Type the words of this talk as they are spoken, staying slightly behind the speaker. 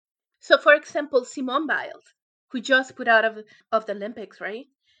So, for example, Simone Biles, who just put out of the Olympics, right?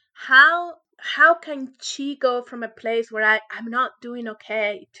 How can she go from a place where I'm not doing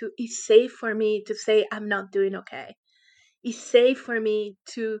okay to it's safe for me to say I'm not doing okay? It's safe for me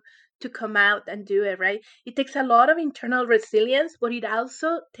to come out and do it, right? It takes a lot of internal resilience, but it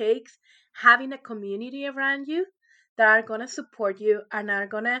also takes having a community around you that are gonna support you and are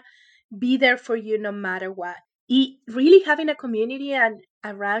gonna be there for you no matter what. Really having a community and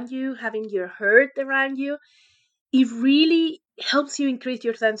around you, having your herd around you, it really helps you increase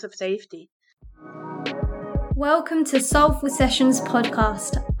your sense of safety. Welcome to Soulful Sessions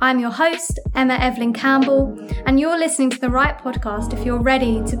podcast. I'm your host, Emma Evelyn Campbell, and you're listening to the right podcast if you're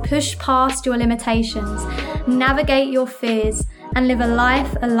ready to push past your limitations, navigate your fears, and live a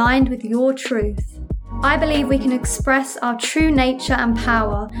life aligned with your truth. I believe we can express our true nature and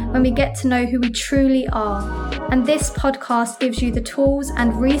power when we get to know who we truly are. And this podcast gives you the tools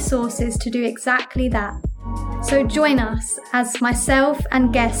and resources to do exactly that. So join us as myself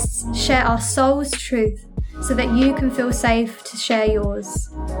and guests share our soul's truth so that you can feel safe to share yours.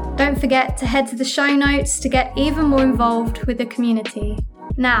 Don't forget to head to the show notes to get even more involved with the community.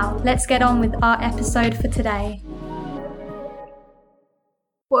 Now, let's get on with our episode for today.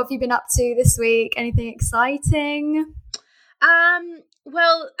 What have you been up to this week? Anything exciting?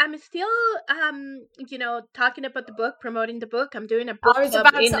 Well, I'm still talking about the book, promoting the book. I'm doing a book club. I was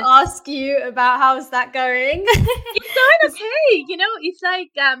about to ask you about how's that going. It's going okay.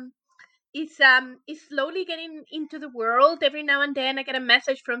 It's like it's slowly getting into the world. Every now and then I get a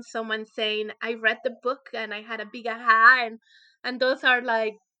message from someone saying I read the book and I had a big aha, and those are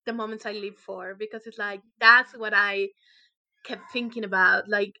like the moments I live for, because it's like that's what I kept thinking about.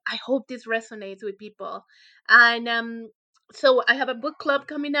 Like, I hope this resonates with people. And so I have a book club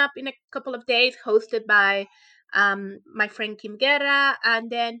coming up in a couple of days, hosted by my friend Kim Guerra, and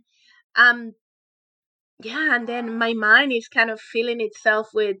then um and then my mind is kind of filling itself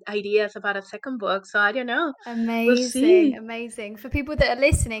with ideas about a second book. So I don't know. We'll see. Amazing. For people that are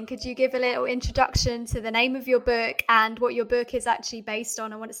listening, could you give a little introduction to the name of your book and what your book is actually based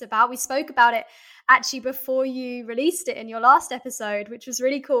on and what it's about? We spoke about it actually before you released it in your last episode, which was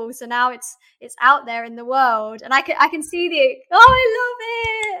really cool. So now it's out there in the world, and I can see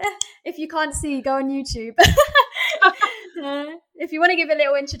I love it. If you can't see, go on YouTube. If you want to give a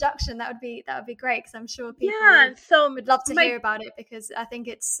little introduction, that would be great, because I'm sure people would love to hear about it, because I think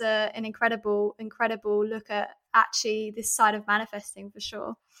it's an incredible look at actually this side of manifesting, for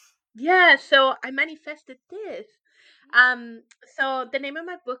sure. Yeah, so I manifested this. So the name of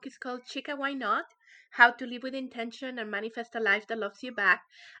my book is called Chica Why Not? How to Live with Intention and Manifest a Life That Loves You Back.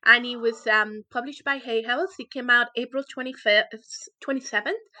 And it was published by Hay House. It came out April 27th.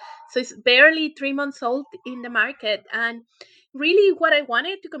 So it's barely 3 months old in the market. And really what I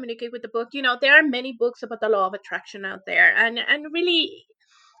wanted to communicate with the book, there are many books about the law of attraction out there. And really,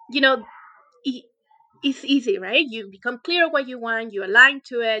 it's easy, right? You become clear what you want, you align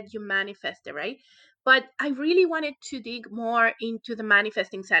to it, you manifest it, right? But I really wanted to dig more into the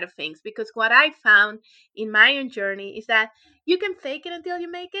manifesting side of things, because what I found in my own journey is that you can fake it until you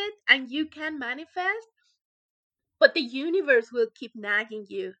make it, and you can manifest, but the universe will keep nagging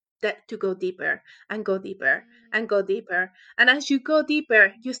you to go deeper and go deeper and go deeper. And as you go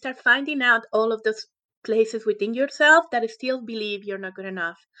deeper, you start finding out all of those places within yourself that still believe you're not good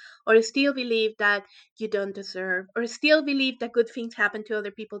enough, or still believe that you don't deserve, or still believe that good things happen to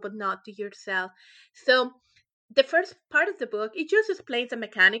other people but not to yourself. So the first part of the book, it just explains the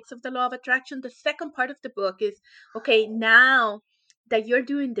mechanics of the law of attraction. The second part of the book is, okay, now that you're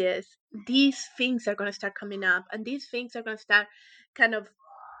doing this, these things are going to start coming up, and these things are going to start kind of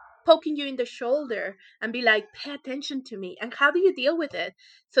poking you in the shoulder and be like, pay attention to me. And how do you deal with it?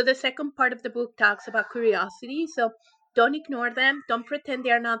 So the second part of the book talks about curiosity. So don't ignore them. Don't pretend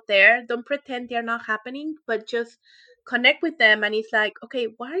they're not there. Don't pretend they're not happening, but just connect with them. And it's like, okay,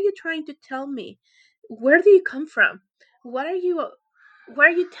 what are you trying to tell me? Where do you come from? What are you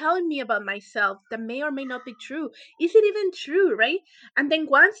telling me about myself that may or may not be true? Is it even true, right? And then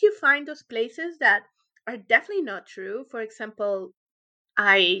once you find those places that are definitely not true, for example,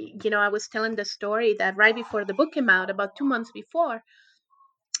 I was telling the story that right before the book came out, about 2 months before,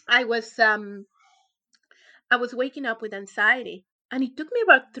 I was waking up with anxiety, and it took me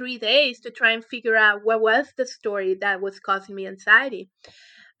about 3 days to try and figure out what was the story that was causing me anxiety.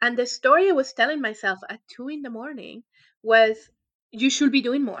 And the story I was telling myself at 2 a.m. was, you should be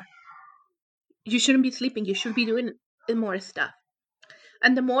doing more. You shouldn't be sleeping. You should be doing more stuff.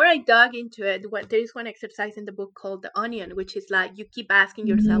 And the more I dug into it, there is one exercise in the book called the onion, which is like you keep asking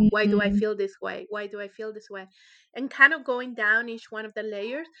yourself, why do I Mm. feel this way? Why do I feel this way? And kind of going down each one of the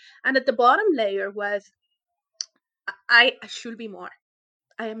layers. And at the bottom layer was, I should be more.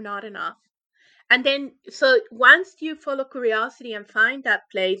 I am not enough. And then, so once you follow curiosity and find that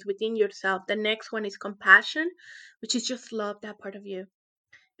place within yourself, the next one is compassion, which is just love that part of you.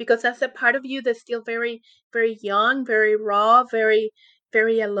 Because that's a part of you that's still very, very young, very raw, very,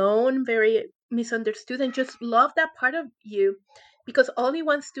 very alone, very misunderstood, and just love that part of you. Because all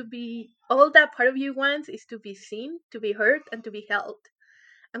that part of you wants is to be seen, to be heard, and to be held.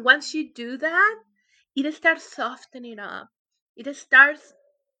 And once you do that, it starts softening up. It starts,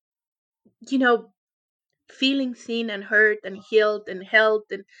 you know, feeling seen and heard and healed and held,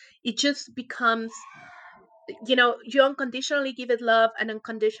 and it just becomes, you unconditionally give it love and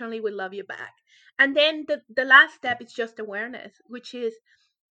unconditionally will love you back. And then the last step is just awareness, which is,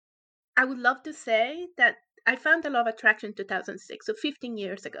 I would love to say that I found the law of attraction in 2006, so 15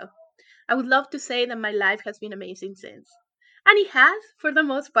 years ago. I would love to say that my life has been amazing since. And it has for the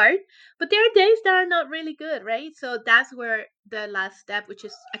most part, but there are days that are not really good, right? So that's where the last step, which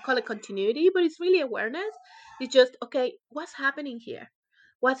is, I call it continuity, but it's really awareness. It's just, okay, what's happening here?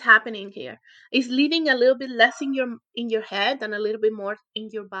 What's happening here? Is living a little bit less in your head and a little bit more in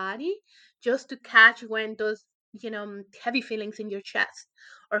your body, just to catch when those, heavy feelings in your chest,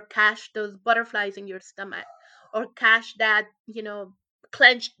 or catch those butterflies in your stomach, or catch that,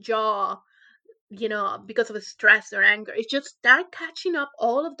 clenched jaw, because of stress or anger. It's just start catching up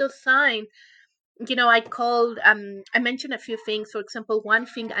all of those signs. I mentioned a few things. For example, one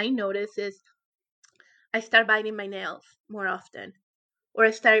thing I notice is I start biting my nails more often, or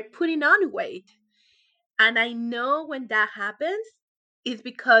I start putting on weight. And I know when that happens is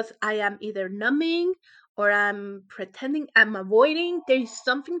because I am either numbing or I'm pretending, I'm avoiding. There is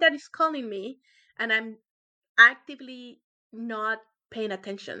something that is calling me, and I'm actively not paying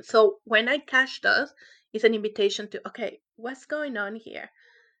attention. So when I catch those, it's an invitation to, okay, what's going on here?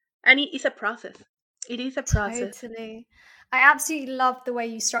 And it is a process. It is a process. Totally. I absolutely love the way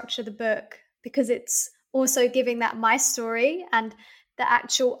you structure the book because it's also giving that my story and the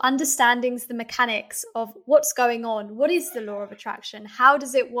actual understandings, the mechanics of what's going on. What is the law of attraction? How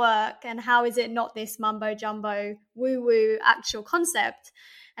does it work? And how is it not this mumbo jumbo woo woo actual concept?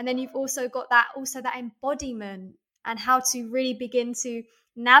 And then you've also got that embodiment and how to really begin to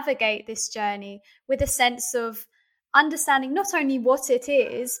navigate this journey with a sense of understanding not only what it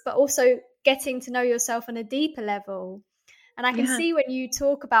is, but also getting to know yourself on a deeper level. And I can Yeah. see when you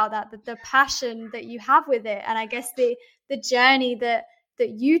talk about that, the passion that you have with it, and I guess the journey that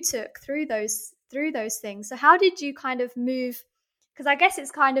you took through those things. So how did you kind of move? Because I guess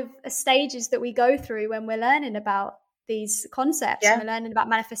it's kind of a stages that we go through when we're learning about these concepts and Yeah. we're learning about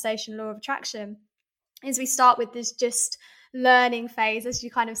manifestation, law of attraction is we start with this just learning phase, as you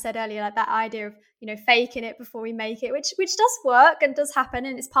kind of said earlier, like that idea of faking it before we make it, which does work and does happen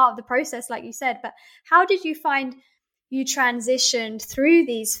and it's part of the process like you said. But how did you find you transitioned through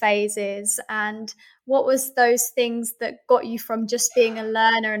these phases, and what was those things that got you from just being a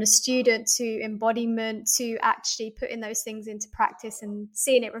learner and a student to embodiment to actually putting those things into practice and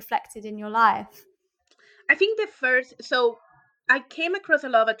seeing it reflected in your life? I think so I came across a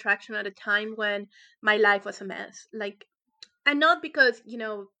law of attraction at a time when my life was a mess. Like, and not because,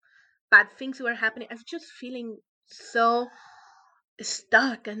 bad things were happening. I was just feeling so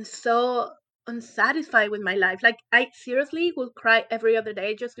stuck and so unsatisfied with my life. Like, I seriously would cry every other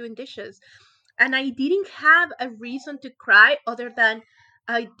day just doing dishes. And I didn't have a reason to cry other than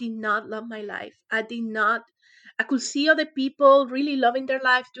I did not love my life. I could see other people really loving their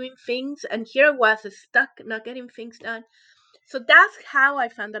lives, doing things, and here I was stuck, not getting things done. So that's how I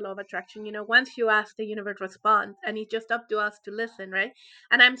found the law of attraction. Once you ask, the universe responds, and it's just up to us to listen, right?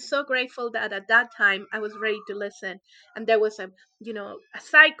 And I'm so grateful that at that time I was ready to listen. And there was a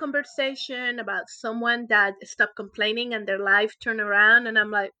side conversation about someone that stopped complaining and their life turned around. And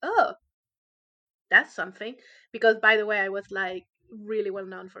I'm like, oh, that's something. Because, by the way, I was like really well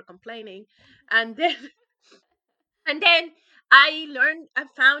known for complaining. And then and then I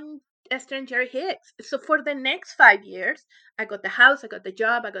found Esther and Jerry Hicks. So for the next 5 years, I got the house, I got the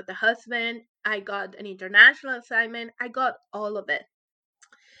job, I got the husband, I got an international assignment, I got all of it.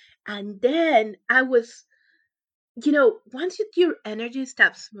 And then I was, once your energy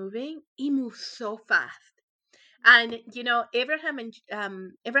stops moving, it moves so fast. And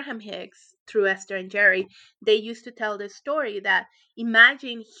Abraham Hicks, through Esther and Jerry, they used to tell this story that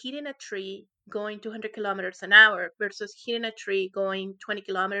imagine hitting a tree going 200 kilometers an hour versus hitting a tree going 20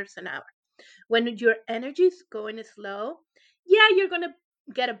 kilometers an hour. When your energy is going slow, yeah, you're gonna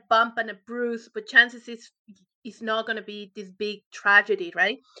get a bump and a bruise, but chances is it's not going to be this big tragedy,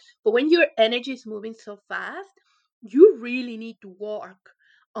 right? But when your energy is moving so fast, you really need to work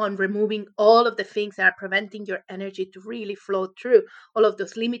on removing all of the things that are preventing your energy to really flow through, all of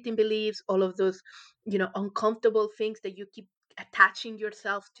those limiting beliefs, all of those, uncomfortable things that you keep attaching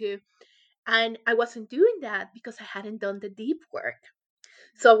yourself to. And I wasn't doing that because I hadn't done the deep work.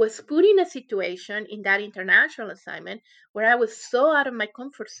 So I was put in a situation in that international assignment where I was so out of my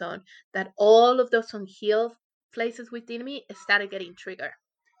comfort zone that all of those unhealed places within me started getting triggered.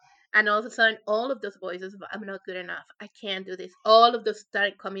 And all of a sudden, all of those voices of I'm not good enough, I can't do this, all of those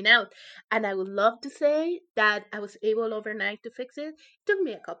started coming out. And I would love to say that I was able overnight to fix it. It took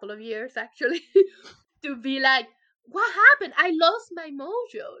me a couple of years actually to be like, what happened? I lost my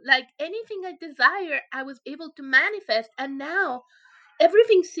mojo. Like anything I desire, I was able to manifest. And now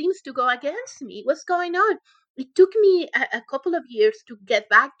everything seems to go against me. What's going on? It took me a couple of years to get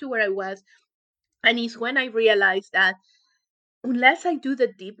back to where I was. And it's when I realized that unless I do the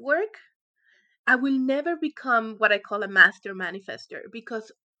deep work, I will never become what I call a master manifester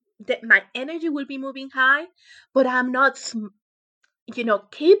because my energy will be moving high, but I'm not,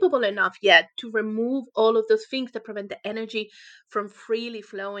 capable enough yet to remove all of those things that prevent the energy from freely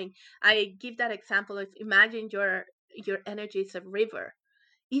flowing. I give that example of imagine your energy is a river,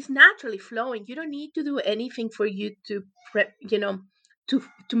 is naturally flowing. You don't need to do anything for you to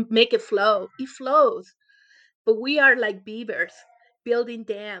to make it flow. It flows. But we are like beavers building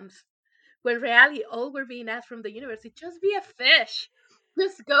dams. When reality all we're being asked from the universe is just be a fish.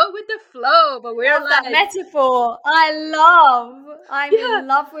 Just go with the flow. But we're Love that like, metaphor. I'm yeah, in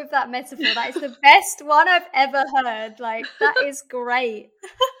love with that metaphor. That is the best one I've ever heard. Like, that is great.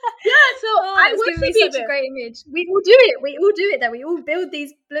 yeah. So Oh, I that's was giving a me such a beaver. great image. We all do it. We all do it though. We all build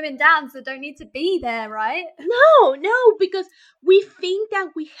these blooming dams that don't need to be there, right? No, no, because we think that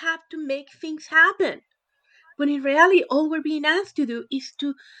we have to make things happen. When in reality, all we're being asked to do is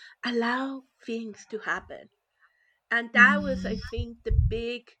to allow things to happen. And that was, I Mm. think, the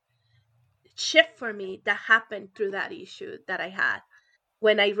big shift for me that happened through that issue that I had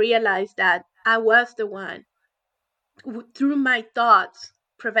when I realized that I was the one through my thoughts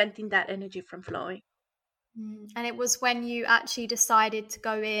preventing that energy from flowing. And it was when you actually decided to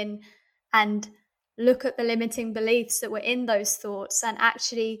go in and look at the limiting beliefs that were in those thoughts and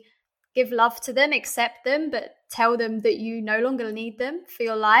actually give love to them, accept them, but tell them that you no longer need them for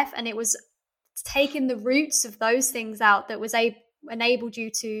your life. And it was taking the roots of those things out that was enabled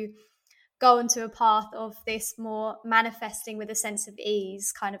you to go into a path of this more manifesting with a sense of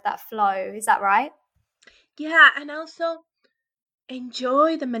ease, kind of that flow. Is that right? Yeah, and also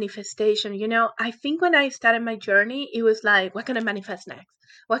enjoy the manifestation. I think when I started my journey, it was like, what can I manifest next?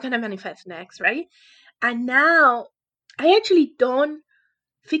 What can I manifest next? Right? And now I actually don't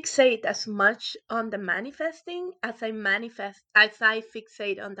fixate as much on the manifesting as I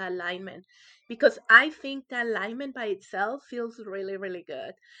fixate on the alignment, because I think the alignment by itself feels really really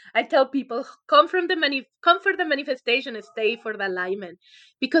good. I tell people come for the manifestation and stay for the alignment,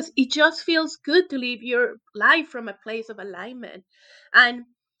 because it just feels good to live your life from a place of alignment. And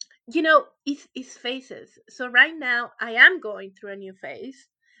it's phases. So right now I am going through a new phase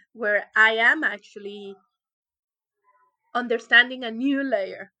where I am actually understanding a new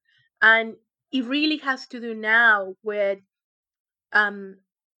layer. And it really has to do now with um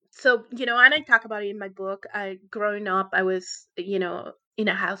so and I talk about it in my book. I growing up, I was in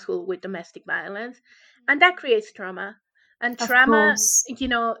a household with domestic violence, and that creates trauma. And Of trauma, course.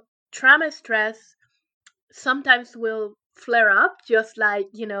 trauma stress sometimes will flare up, just like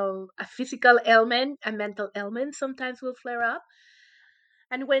a physical ailment, a mental ailment sometimes will flare up.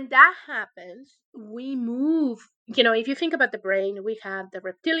 And when that happens, we move. If you think about the brain, we have the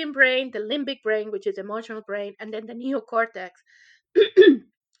reptilian brain, the limbic brain, which is emotional brain, and then the neocortex.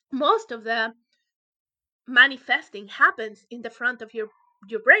 Most of the manifesting happens in the front of your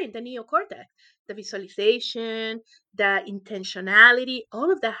brain, the neocortex. The visualization, the intentionality,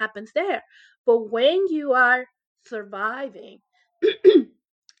 all of that happens there. But when you are surviving,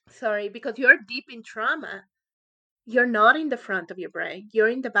 sorry, because you're deep in trauma, you're not in the front of your brain, you're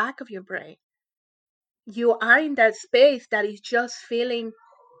in the back of your brain. You are in that space that is just feeling,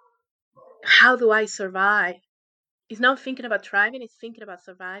 how do I survive? It's not thinking about thriving, it's thinking about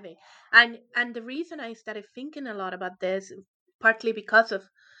surviving. And the reason I started thinking a lot about this, partly because of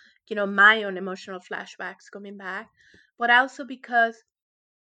my own emotional flashbacks coming back, but also because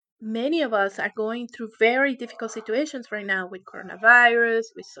many of us are going through very difficult situations right now with coronavirus,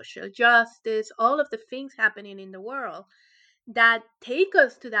 with social justice, all of the things happening in the world that take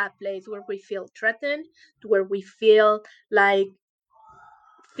us to that place where we feel threatened, to where we feel like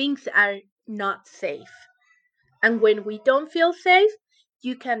things are not safe. And when we don't feel safe,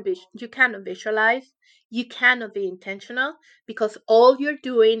 you cannot visualize, you cannot be intentional, because all you're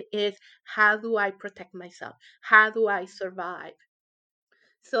doing is, how do I protect myself? How do I survive?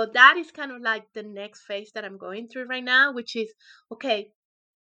 So that is kind of like the next phase that I'm going through right now, which is, okay,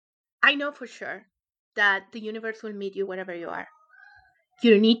 I know for sure that the universe will meet you wherever you are.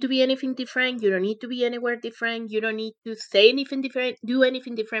 You don't need to be anything different. You don't need to be anywhere different. You don't need to say anything different, do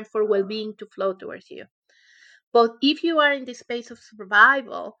anything different for well being to flow towards you. But if you are in the space of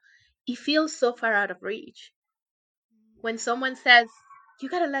survival, it feels so far out of reach. When someone says, you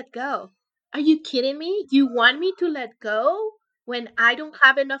gotta let go. Are you kidding me? You want me to let go when I don't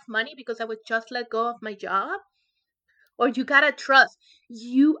have enough money because I was just let go of my job? Or you gotta trust.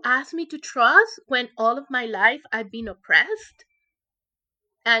 You ask me to trust when all of my life I've been oppressed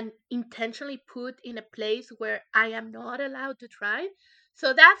and intentionally put in a place where I am not allowed to thrive.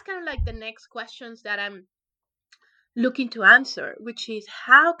 So that's kind of like the next questions that I'm looking to answer, which is,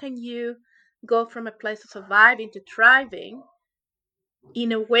 how can you go from a place of surviving to thriving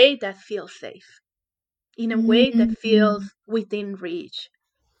in a way that feels safe, in a way that feels Mm. within reach?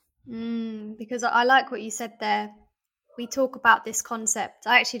 Because I like what you said there. We talk about this concept.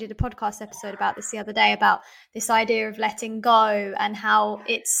 I actually did a podcast episode about this the other day, about this idea of letting go and how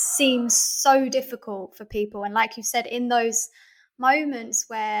it seems so difficult for people. And like you said, in those moments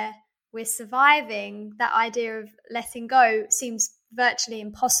where we're surviving, that idea of letting go seems virtually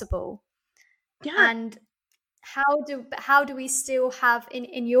impossible. Yeah. And how do we still have,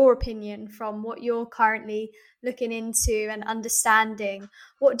 in your opinion, from what you're currently looking into and understanding,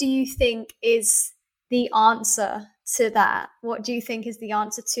 what do you think is the answer to that? What do you think is the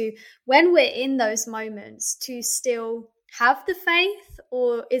answer to, when we're in those moments, to still have the faith?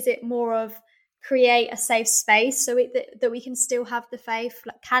 Or is it more of create a safe space so that we can still have the faith?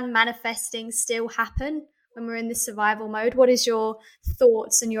 Like, can manifesting still happen when we're in this survival mode? What is your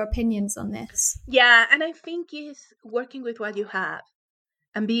thoughts and your opinions on this? Yeah. And I think it's working with what you have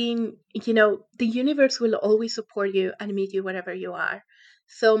and being, the universe will always support you and meet you wherever you are.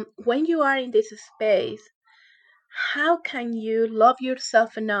 So when you are in this space, how can you love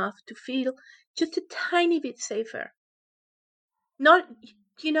yourself enough to feel just a tiny bit safer? Not,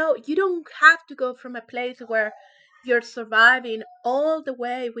 you don't have to go from a place where you're surviving all the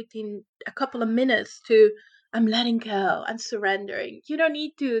way within a couple of minutes to, I'm letting go and surrendering. You don't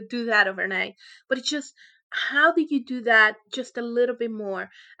need to do that overnight, but it's just, how do you do that just a little bit more?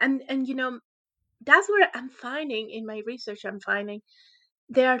 And that's where I'm finding in my research, I'm finding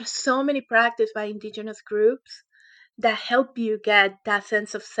there are so many practices by indigenous groups that help you get that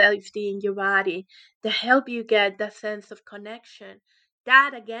sense of safety in your body, that help you get that sense of connection.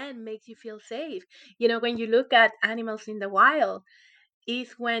 That again makes you feel safe. When you look at animals in the wild,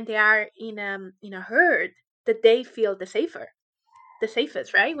 is when they are in a herd that they feel the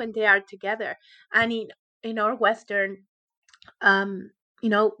safest, right? When they are together. And in our um,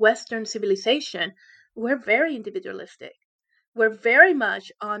 Western civilization, we're very individualistic. We're very much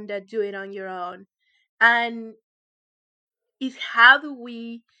on the do it on your own. And is, how do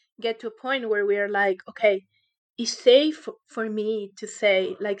we get to a point where we're like, okay, it's safe for me to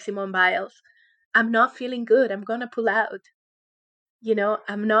say, like Simone Biles, I'm not feeling good, I'm gonna pull out.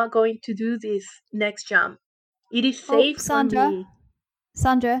 I'm not going to do this next jump. It is Oh, safe for Sandra, me.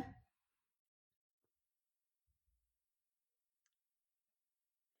 Sandra.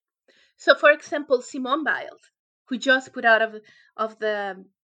 So for example, Simone Biles, who just put out of the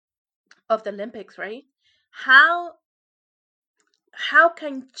of the Olympics, right? How how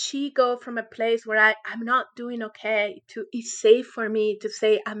can she go from a place where I'm not doing okay to, it's safe for me to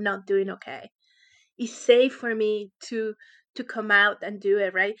say I'm not doing okay? It's safe for me to come out and do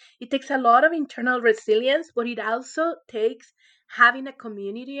it, right? It takes a lot of internal resilience, but it also takes having a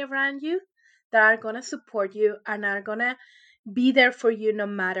community around you that are going to support you and are going to be there for you no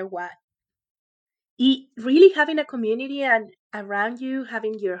matter what. Really having a community and around you,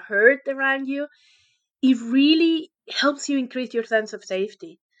 having your herd around you, it really helps you increase your sense of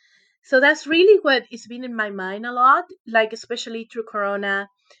safety. So that's really what is been in my mind a lot, like especially through Corona,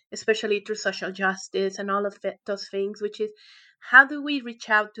 especially through social justice and all of those things, which is, how do we reach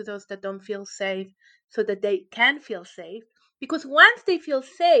out to those that don't feel safe so that they can feel safe? Because once they feel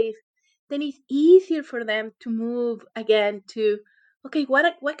safe, then it's easier for them to move again to, okay,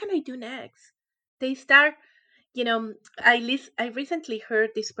 what can I do next? They start, you know, I recently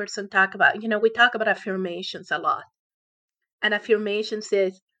heard this person talk about, we talk about affirmations a lot, and affirmation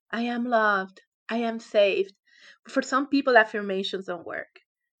says, I am loved, I am saved. For some people, affirmations don't work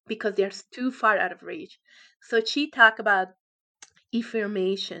because they're too far out of reach. So she talked about,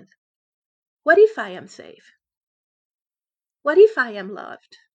 affirmations. What if I am safe? What if I am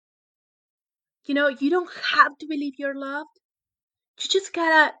loved? You don't have to believe you're loved. You just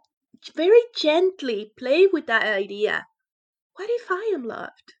gotta very gently play with that idea. What if I am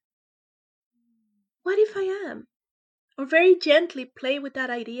loved? What if I am? Or very gently play with that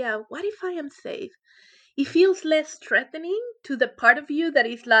idea. What if I am safe? It feels less threatening to the part of you that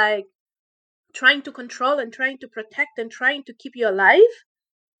is like trying to control and trying to protect and trying to keep you alive.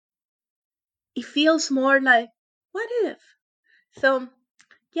 It feels more like, what if? So,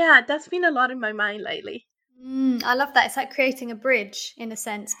 yeah, that's been a lot in my mind lately. I love that. It's like creating a bridge, in a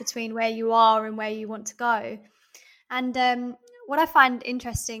sense, between where you are and where you want to go. And what I find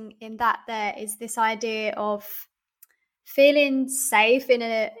interesting in that there is this idea of feeling safe in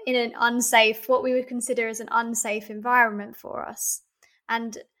an unsafe, what we would consider as an unsafe environment for us,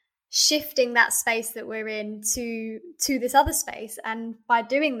 and shifting that space that we're in to this other space. And by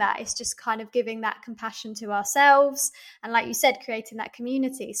doing that, it's just kind of giving that compassion to ourselves, and like you said, creating that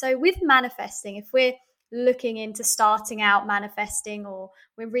community. So with manifesting, if we're looking into starting out manifesting or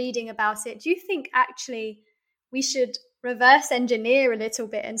we're reading about it, do you think actually we should reverse engineer a little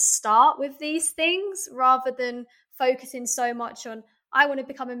bit and start with these things rather than focusing so much on, I want to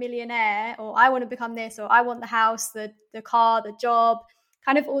become a millionaire, or I want to become this, or I want the house, the car, the job,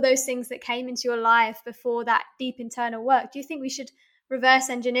 kind of all those things that came into your life before that deep internal work? Do you think we should reverse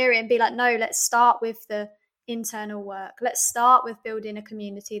engineer it and be like, no, let's start with the internal work. Let's start with building a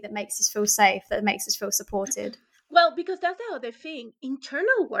community that makes us feel safe, that makes us feel supported. Well, because that's the other thing.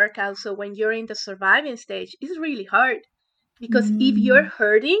 Internal work also, when you're in the surviving stage, is really hard. Because if you're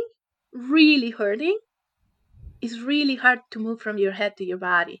hurting, really hurting, it's really hard to move from your head to your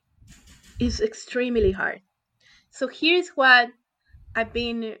body. It's extremely hard. So here's what I've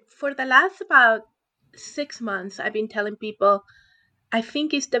been, for the last about 6 months, I've been telling people, I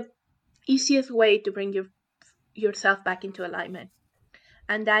think it's the easiest way to bring yourself back into alignment.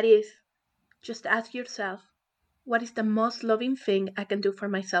 And that is just ask yourself, what is the most loving thing I can do for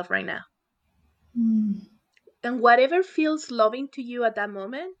myself right now? And whatever feels loving to you at that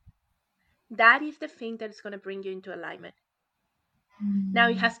moment, that is the thing that is going to bring you into alignment. Now,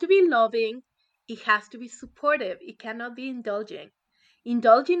 it has to be loving, it has to be supportive, it cannot be indulging.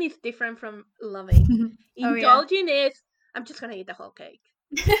 Indulging is different from loving. Oh, yeah. Indulging is, I'm just going to eat the whole cake.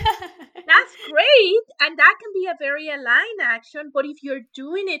 That's great, and that can be a very aligned action, but if you're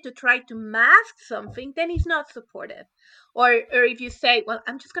doing it to try to mask something, then it's not supportive. Or if you say, well,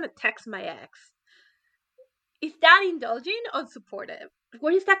 I'm just going to text my ex, is that indulging or supportive?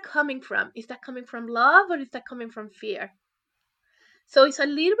 Where is that coming from? Is that coming from love or is that coming from fear? So it's a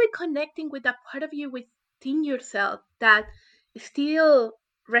little bit connecting with that part of you within yourself that still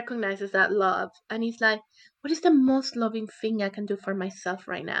recognizes that love and it's like, what is the most loving thing I can do for myself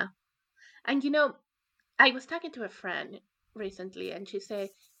right now? And I was talking to a friend recently and she said,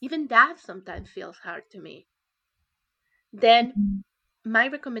 even that sometimes feels hard to me. Then my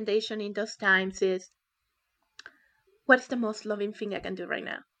recommendation in those times is, what is the most loving thing I can do right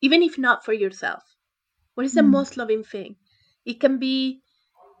now? Even if not for yourself. What is the most loving thing? It can be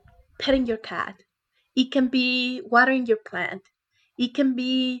petting your cat. It can be watering your plant. It can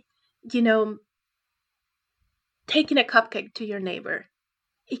be, you know, taking a cupcake to your neighbor.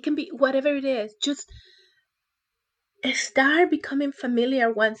 It can be whatever it is. Just start becoming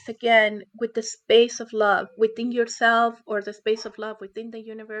familiar once again with the space of love within yourself or the space of love within the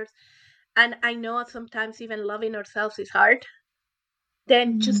universe. And I know sometimes even loving ourselves is hard.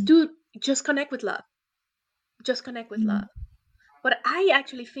 Then just connect with love. Just connect with love. But I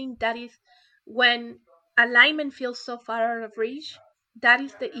actually think that is when alignment feels so far out of reach, that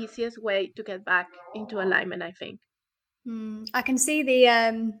is the easiest way to get back into alignment, I think. I can see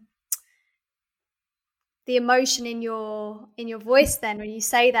the emotion in your voice then when you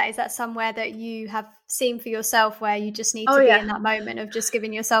say that. Is that somewhere that you have seen for yourself where you just need Oh to be yeah. in that moment of just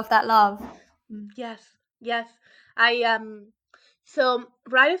giving yourself that love? Yes. Yes. I So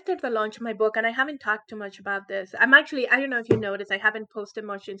right after the launch of my book, and I haven't talked too much about this. I don't know if you noticed, I haven't posted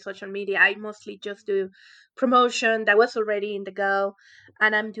much in social media. I mostly just do promotion that was already in the go,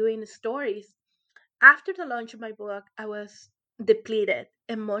 and I'm doing stories. After the launch of my book, I was depleted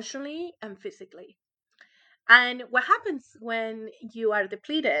emotionally and physically. And what happens when you are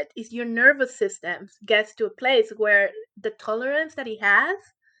depleted is your nervous system gets to a place where the tolerance that it has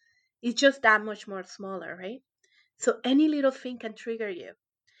is just that much more smaller, right? So any little thing can trigger you.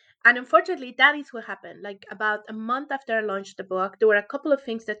 And unfortunately, that is what happened. Like about a month after I launched the book, there were a couple of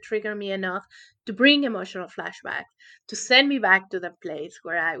things that triggered me enough to bring emotional flashbacks, to send me back to the place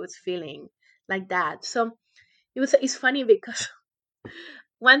where I was feeling like that. So it's funny because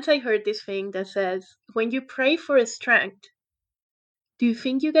Once I heard this thing that says, when you pray for a strength, do you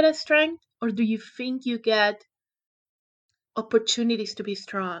think you get a strength or do you think you get opportunities to be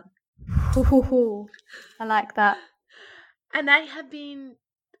strong? Ooh, I like that. And I have been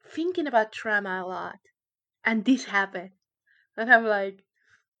thinking about trauma a lot, and this happened. And I'm like,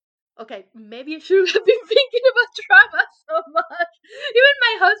 okay, maybe I shouldn't have been thinking about trauma so much. Even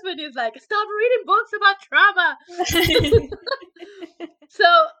my husband is like, stop reading books about trauma. So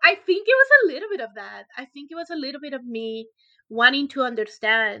I think it was a little bit of that. I think it was a little bit of me wanting to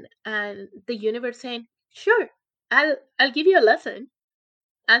understand and the universe saying, sure, I'll give you a lesson.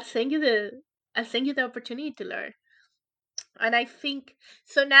 I'll send you the opportunity to learn. And I think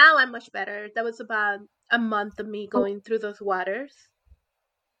so now I'm much better. That was about a month of me Oh, going through those waters.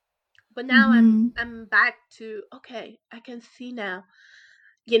 But now I'm mhm. I'm back to okay, I can see now.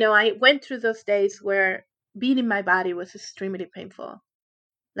 You know, I went through those days where being in my body was extremely painful.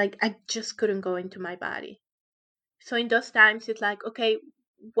 Like I just couldn't go into my body. So in those times it's like, okay,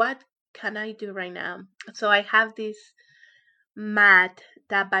 what can I do right now? So I have this mat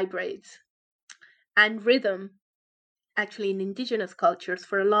that vibrates and rhythm actually in indigenous cultures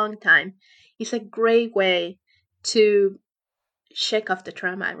for a long time is a great way to shake off the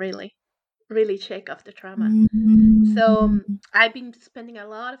trauma, really shake off the trauma. So Mm. I've been spending a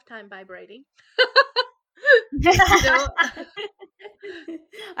lot of time vibrating. you know,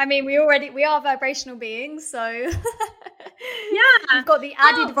 I mean, we are vibrational beings, so yeah. you've got the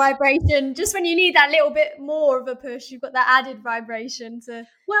added Well, vibration. Just when you need that little bit more of a push, you've got that added vibration to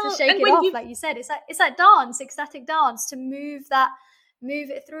shake and it when off. you Like you said, it's that dance, ecstatic dance, to move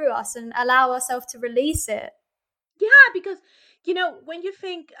it through us and allow ourselves to release it. yeah, because when you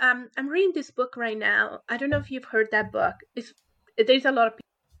think I'm reading this book right now. I don't know if you've heard that book. There's a lot of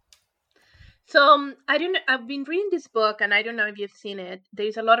So I don't know. I've been reading this book, and I don't know if you've seen it.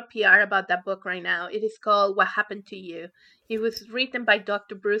 There's a lot of PR about that book right now. It is called "What Happened to You." It was written by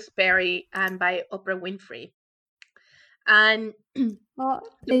Dr. Bruce Perry and by Oprah Winfrey. And What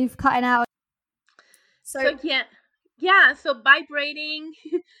the, you've cutting out? so So yeah, yeah. So vibrating,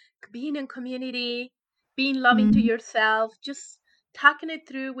 being in community, being loving to mm, yourself, just talking it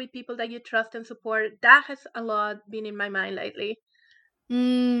through with people that you trust and support. That has a lot been in my mind lately.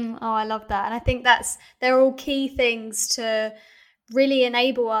 oh, I love that, and I think they're all key things to really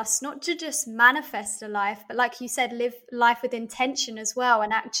enable us not to just manifest a life, but like you said, live life with intention as well,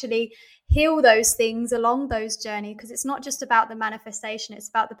 and actually heal those things along those journeys. Because it's not just about the manifestation; it's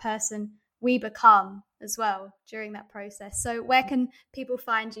about the person we become as well during that process. So, where can people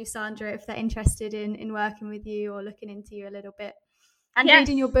find you, Sandra, if they're interested in working with you or looking into you a little bit and Yes.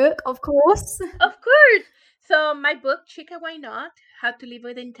 reading your book, of course? Of course. So my book, Chica Why Not? How to Live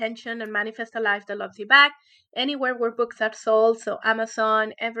with Intention and Manifest a Life That Loves You Back. Anywhere where books are sold, so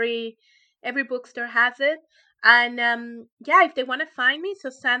Amazon, every bookstore has it. And yeah, if they want to find me, so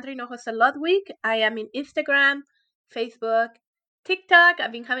Sandra Hinojosa Ludwig. I am in Instagram, Facebook, TikTok.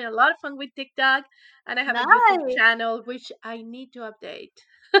 I've been having a lot of fun with TikTok, and I have a YouTube Nice. channel which I need to update.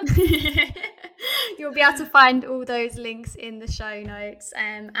 You'll be able to find all those links in the show notes.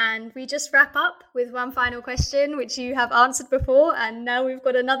 And we just wrap up with one final question, which you have answered before, and now we've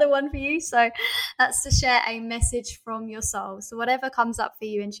got another one for you. So that's to share a message from your soul. So whatever comes up for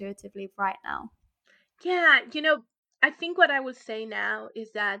you intuitively right now. Yeah, I think what I would say now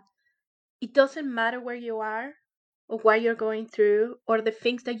is that it doesn't matter where you are or what you're going through or the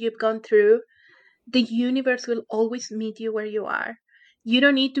things that you've gone through. The universe will always meet you where you are. You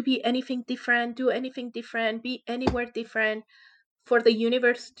don't need to be anything different, do anything different, be anywhere different for the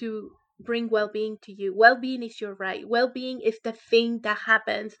universe to bring well-being to you. Well-being is your right. Well-being is the thing that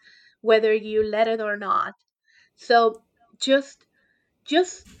happens whether you let it or not. So just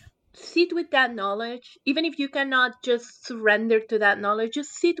sit with that knowledge. Even if you cannot just surrender to that knowledge,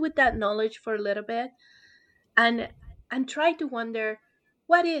 just sit with that knowledge for a little bit and try to wonder,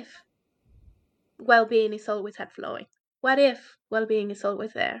 what if well-being is always at flowing? What if well-being is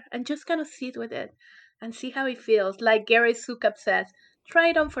always there? And just kind of sit with it and see how it feels. Like Gary Sukap says, try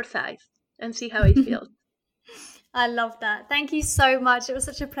it on for size and see how it feels. I love that. Thank you so much. It was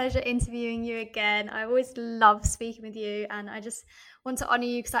such a pleasure interviewing you again. I always love speaking with you, and I just want to honor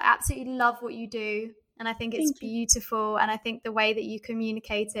you because I absolutely love what you do. And I think it's Thank you. beautiful. And I think the way that you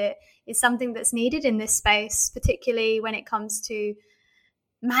communicate it is something that's needed in this space, particularly when it comes to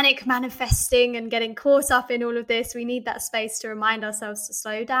manic manifesting and getting caught up in all of this. We need that space to remind ourselves to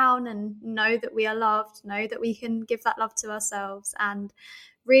slow down and know that we are loved, know that we can give that love to ourselves, and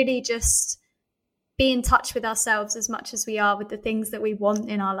really just be in touch with ourselves as much as we are with the things that we want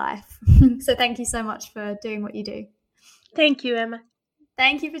in our life. So thank you so much for doing what you do. Thank you, Emma.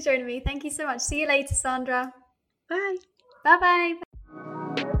 Thank you for joining me. Thank you so much. See you later, Sandra. Bye. Bye-bye.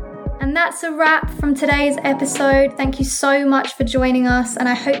 And that's a wrap from today's episode. Thank you so much for joining us, and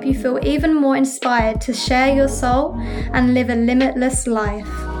I hope you feel even more inspired to share your soul and live a limitless life.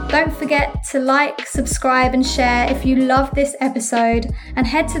 Don't forget to like, subscribe, and share if you love this episode, and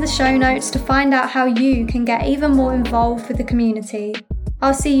head to the show notes to find out how you can get even more involved with the community.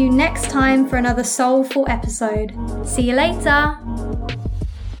 I'll see you next time for another soulful episode. See you later.